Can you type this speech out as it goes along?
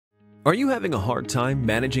Are you having a hard time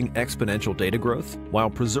managing exponential data growth while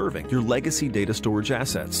preserving your legacy data storage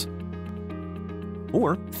assets?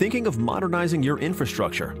 Or thinking of modernizing your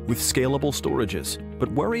infrastructure with scalable storages,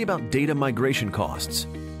 but worry about data migration costs?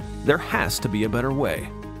 There has to be a better way.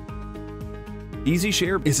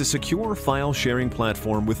 EasiShare is a secure file sharing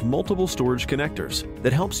platform with multiple storage connectors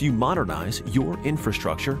that helps you modernize your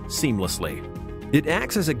infrastructure seamlessly. It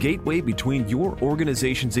acts as a gateway between your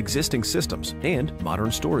organization's existing systems and modern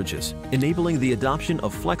storages, enabling the adoption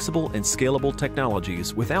of flexible and scalable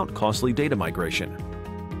technologies without costly data migration.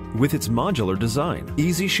 With its modular design,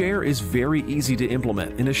 EasiShare is very easy to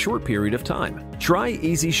implement in a short period of time. Try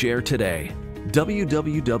EasiShare today.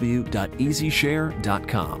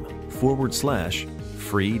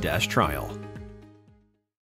 www.easyshare.com/free-trial.